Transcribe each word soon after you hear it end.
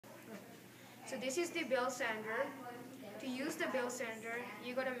So this is the bell sander. To use the bell sander,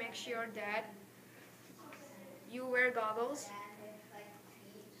 you gotta make sure that you wear goggles.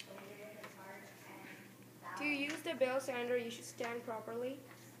 To use the bell sander, you should stand properly.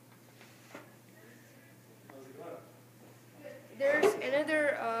 There's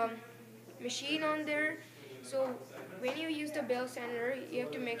another machine on there. So when you use the bell sander, you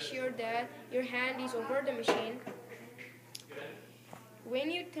have to make sure that your hand is over the machine. When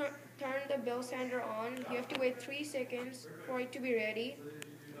you turn the bell sander on, you have to wait 3 seconds for it to be ready.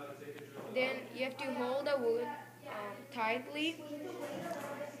 Then you have to hold the wood tightly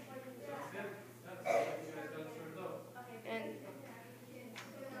and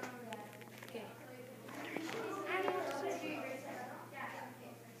okay.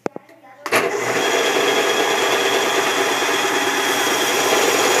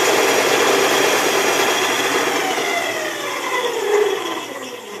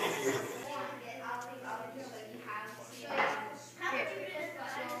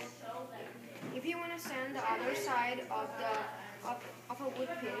 If you want to sand the other side of a wood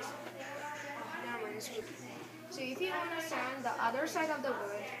piece, so if you want to sand the other side of the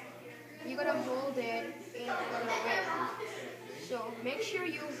wood, you gotta hold it in the way. So make sure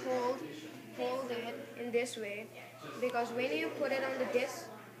you hold it in this way, because when you put it on the disc,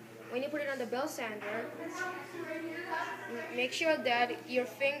 when you put it on the bell sander, make sure that your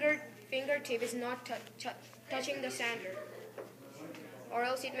fingertip is not touching the sander, or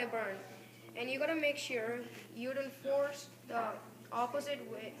else it may burn. And you gotta make sure you don't force the opposite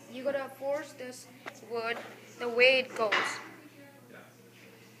way. You gotta force this wood the way it goes.